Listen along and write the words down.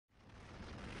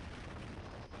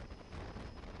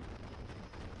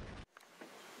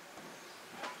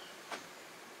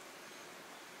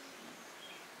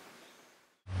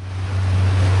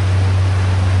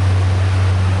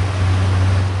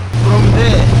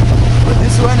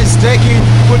one is taking,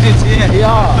 put it here.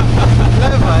 Yeah.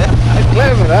 Clever, eh?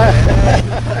 Clever, eh?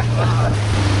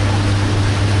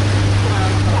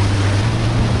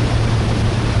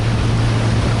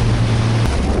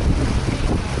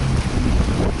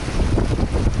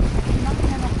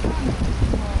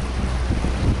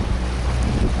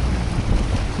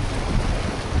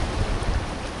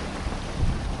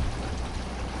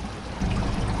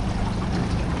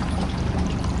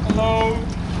 Hello.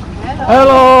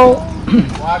 Hello.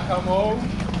 Welcome home.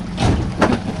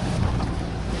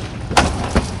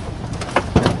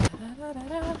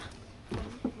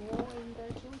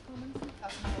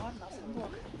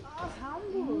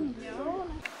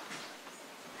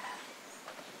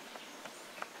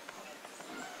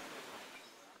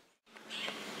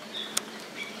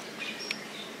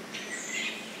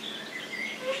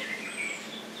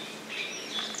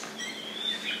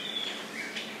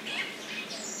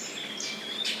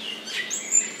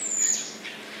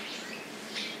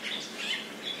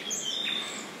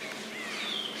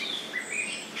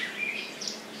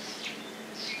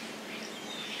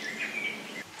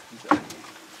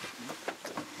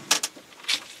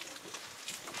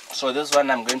 So this one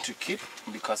I'm going to keep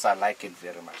because I like it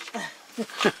very much.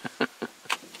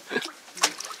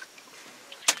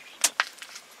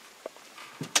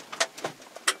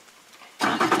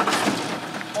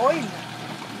 Oil.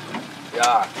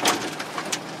 Yeah,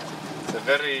 it's a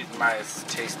very nice,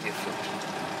 tasty food.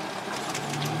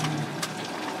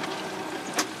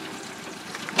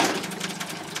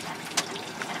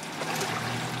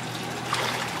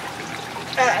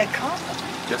 I can't.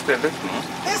 Just a little, no?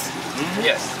 This?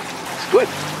 Yes. It's good.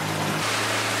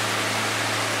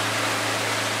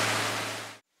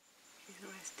 He's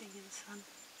resting in the sun.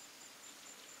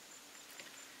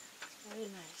 It's very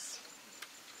nice.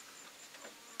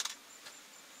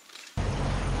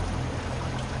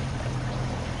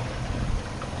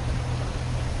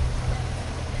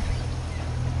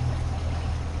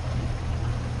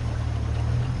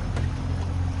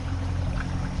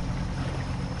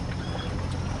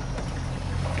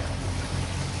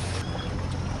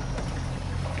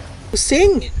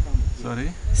 Sing.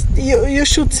 Sorry? You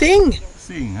should sing.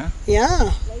 Sing, huh?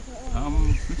 Yeah.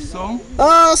 Which song?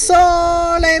 Oh,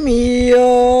 sole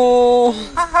mio.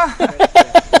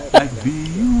 Like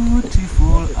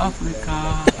beautiful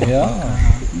Africa. Yeah.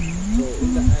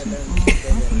 Beautiful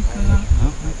Africa,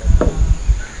 Africa.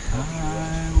 I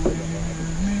will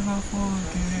never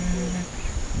forget.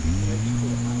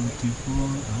 Beautiful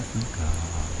Africa.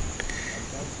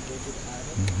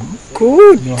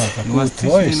 Good. You have a You was good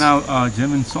voice. teaching now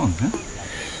German songs, huh?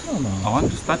 No. I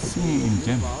want to start singing in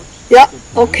German. Yeah,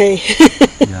 okay.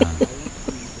 Yeah.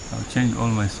 I'll change all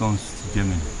my songs to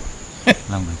German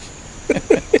language. Yeah,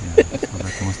 so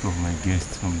that most of my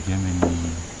guests from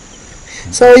Germany.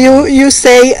 So you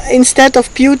say, instead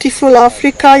of beautiful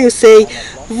Africa, you say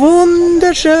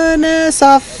wunderschönes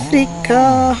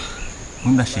Afrika.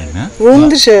 Wunderschön, huh?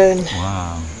 Wunderschön.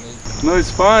 Wow. No,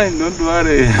 it's fine, don't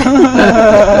worry.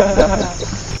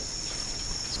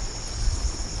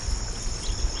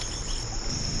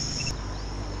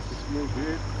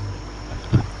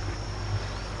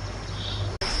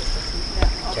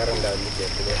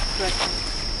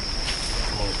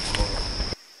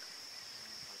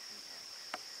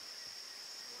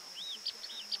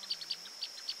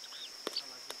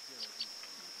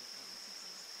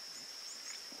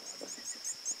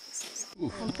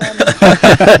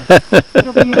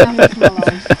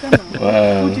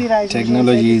 Wow.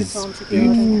 Technology is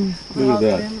beautiful. Look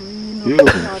at that.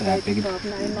 Beautiful.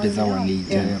 Das auch ein Lied,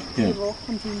 ja.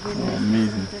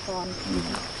 Amazing.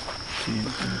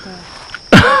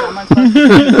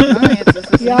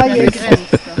 Ja, jetzt.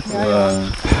 Wow.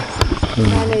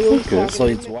 Meine Jungs Okay. So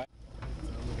it's white.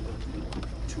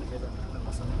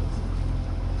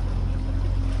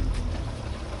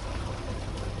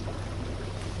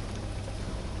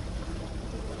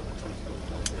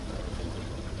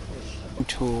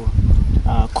 To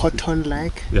cotton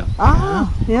like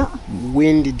yeah.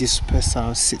 wind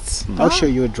dispersal seats. I'll show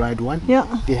you a dried one. Yeah.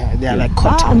 They are like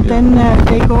cotton. And then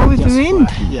they go with the Just wind.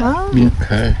 fly, yeah.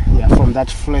 Okay. Yeah, from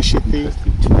that fleshy thing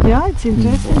Yeah, it's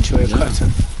interesting. to a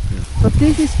cotton. But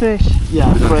this is fresh.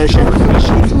 Yeah, fresh and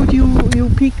fleshy. It's what you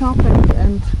pick up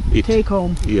and Eat. take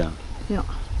home. Yeah. Yeah.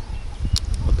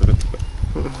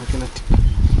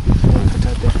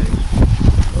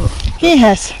 He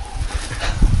has.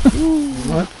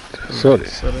 What? Sorry.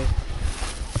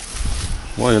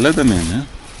 Why, Leatherman, huh?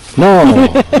 No,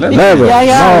 never.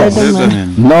 Yeah, no,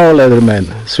 Leatherman. no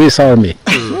Leatherman. Swiss Army.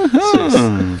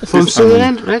 From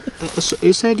Switzerland, right? So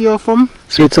you said you're from?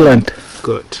 Switzerland.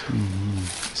 Good.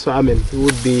 So I mean,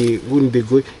 it wouldn't be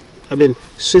good. I mean,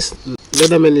 Swiss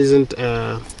Leatherman isn't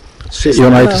Swiss.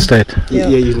 United States. Yeah,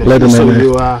 Leatherman. So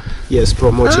you are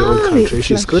promote your own country,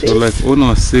 which is good. So like Ono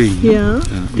was saying, Yeah.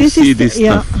 you This see is this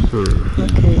yeah. stuff,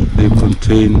 Okay. they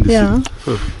contain this. Yeah.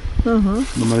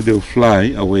 Normally they'll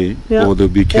fly away Yeah. or they'll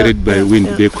be carried by wind.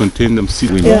 Yeah. They contain them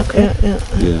seed wind. Yeah, yeah, yeah.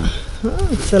 Yeah. Oh,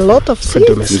 it's a lot of seeds.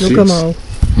 domestic Look seeds. at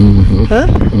Mm-hmm.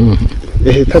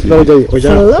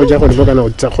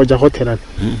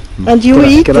 And you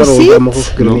eat the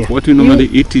seeds? No, what we normally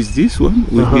eat is this one.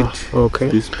 We eat Okay.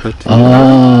 this part.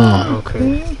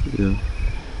 Okay. Yeah.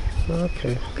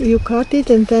 Okay. You cut it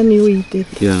and then you eat it.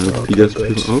 Yeah. Okay, You just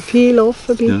good. peel off. Peel off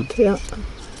a bit, yeah.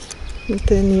 And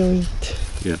then you eat.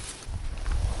 Yeah.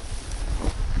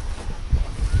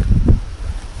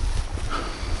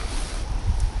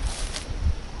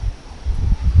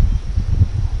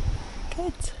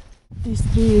 Good. This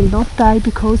tree will not die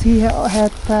because he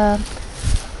had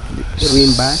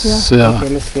Green back. yeah. Okay,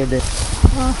 let's get it.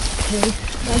 Okay,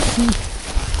 let's see.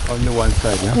 Only one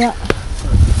side, yeah? Yeah.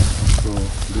 So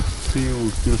the tree will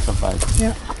still survive.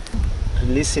 Yeah.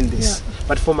 Releasing this.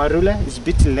 But for marula, it's a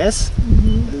bit less.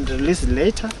 And release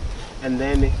later, and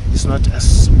then it's not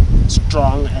as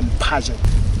strong and pungent.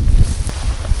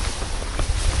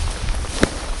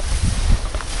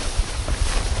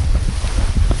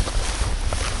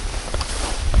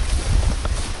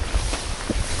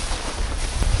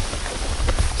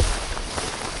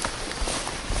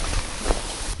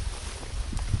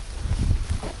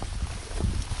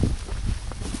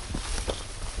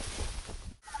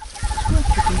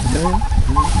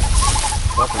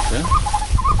 Puppet, yeah?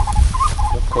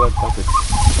 What colored puppet?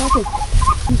 Stop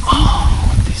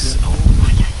it. This.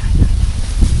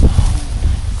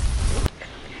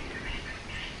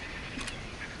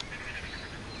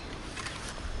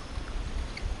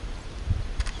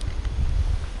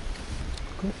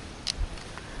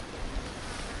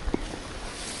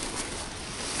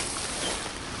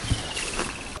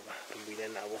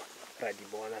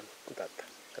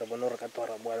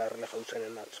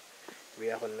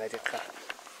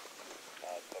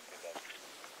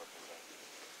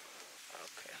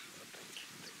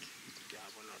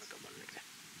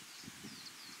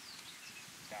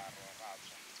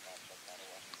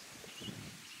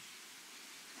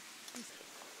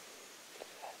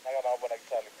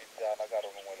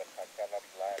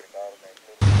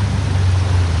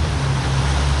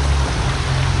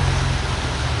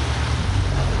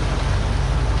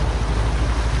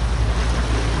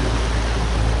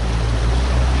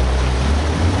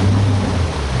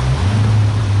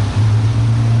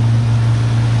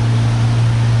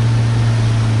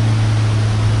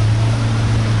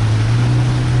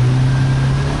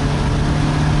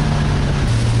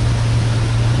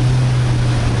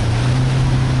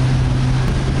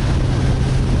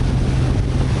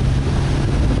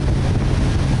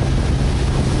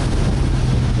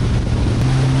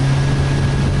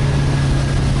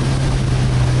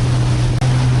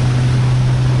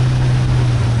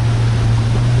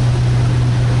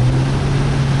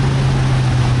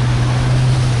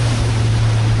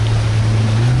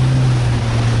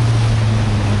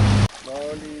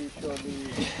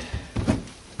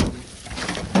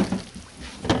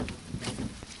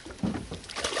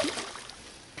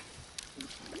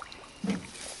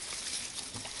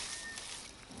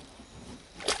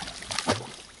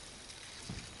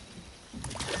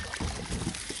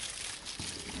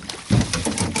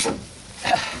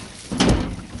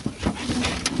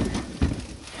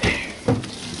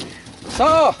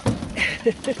 So,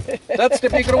 that's the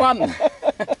bigger one.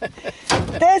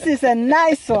 This is a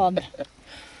nice one.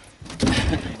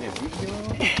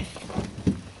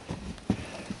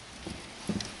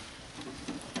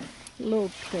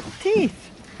 Look, the teeth.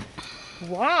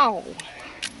 Wow.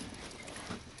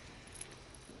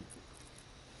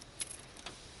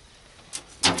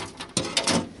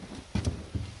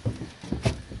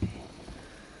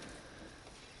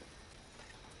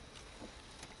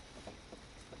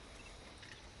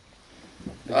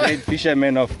 The great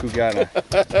fishermen of Xugana.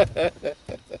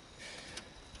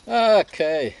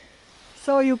 Okay.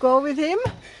 So you go with him?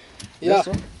 Yeah.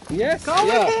 Yes. Go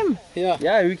with him. Yeah.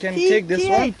 Yeah, we can take this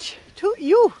one. To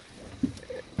you.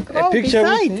 Go A picture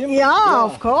with beside. him? Yeah,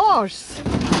 of course.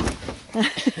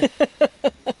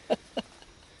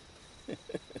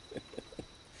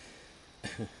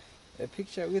 A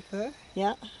picture with her?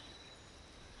 Yeah.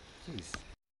 Jeez.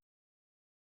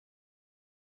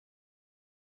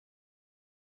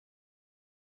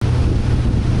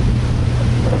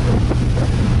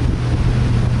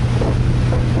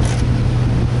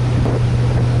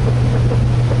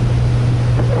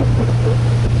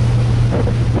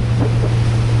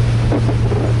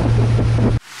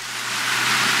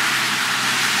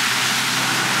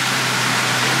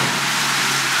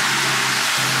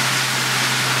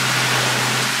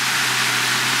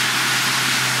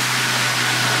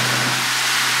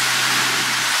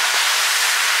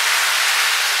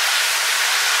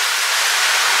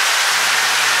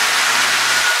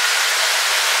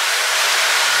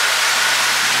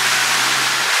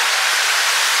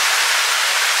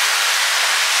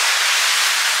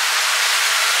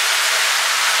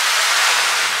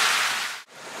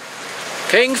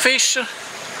 Kingfisher.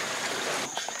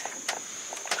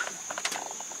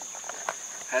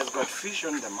 Has got fish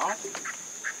on the mouth.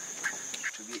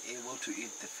 To be able to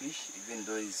eat the fish, even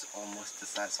though it's almost the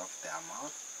size of their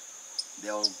mouth,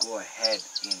 they'll go ahead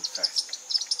in first,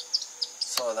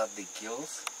 so that the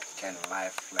gills can lie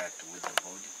flat with the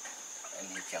body and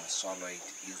he can swallow it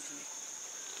easily.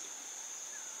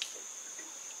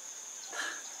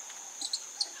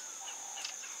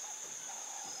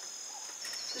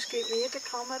 Das gibt mir die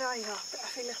Kamera, ich habe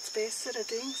vielleicht das bessere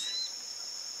Dings.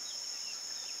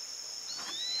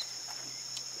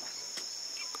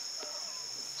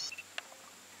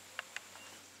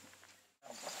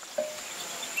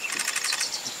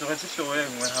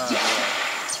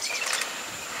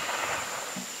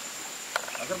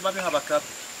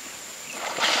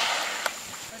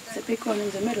 The big one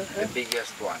in the middle, huh? The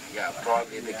biggest one, yeah,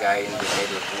 probably the guy in the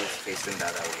middle who is facing the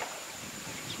other way.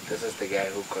 This is the guy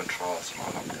who controls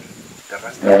all of them. The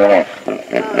rest of them.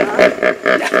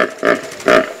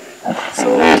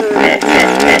 So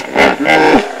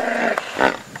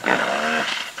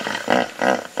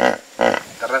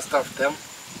The rest of them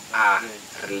are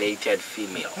related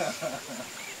females.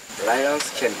 Lions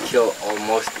can kill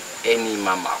almost any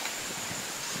mammal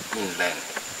inland.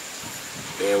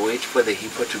 They wait for the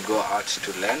hippo to go out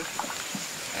to land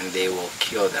and they will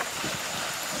kill them.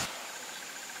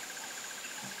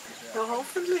 ja,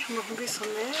 hoffentlich noch ein bisschen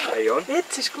mehr. Avion?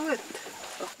 Jetzt ist gut.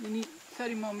 We need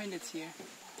 30 more minutes here.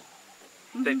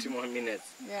 30 more minutes.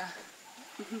 Yeah.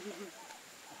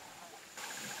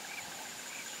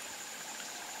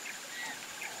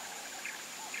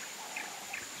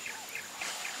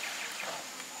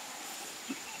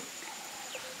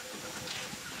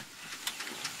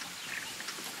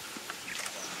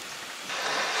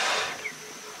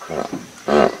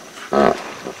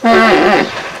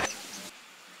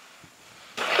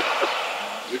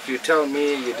 If you tell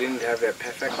me you didn't have a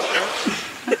perfect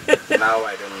shot, now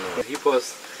I don't know.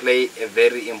 Hippos play a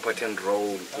very important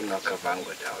role in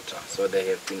Okavango Delta, so they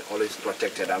have been always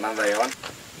protected. Another one.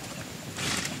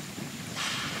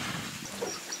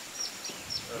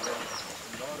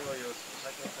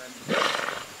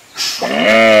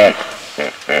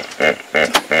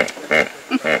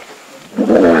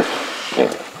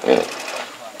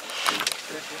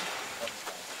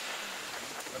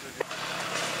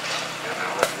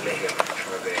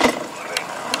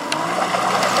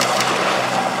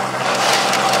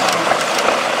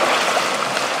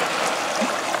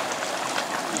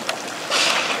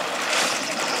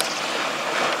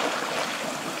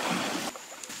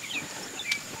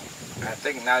 I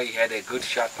think now you had a good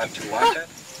shot that you wanted.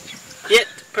 Yet,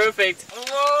 perfect.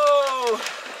 Whoa!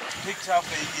 Picture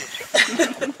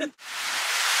for you.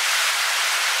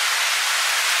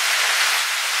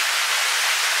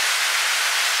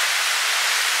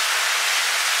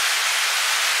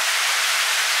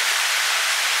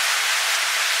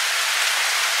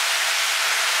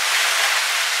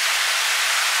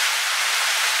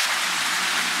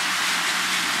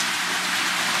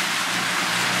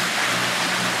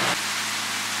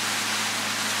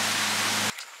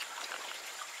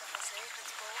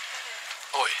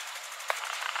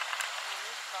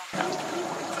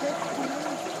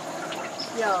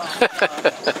 Ja.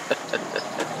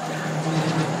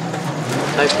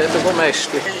 Heißt das aber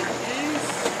meistens.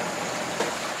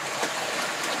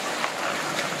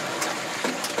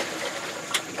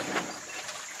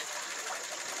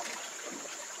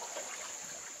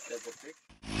 That's a pic.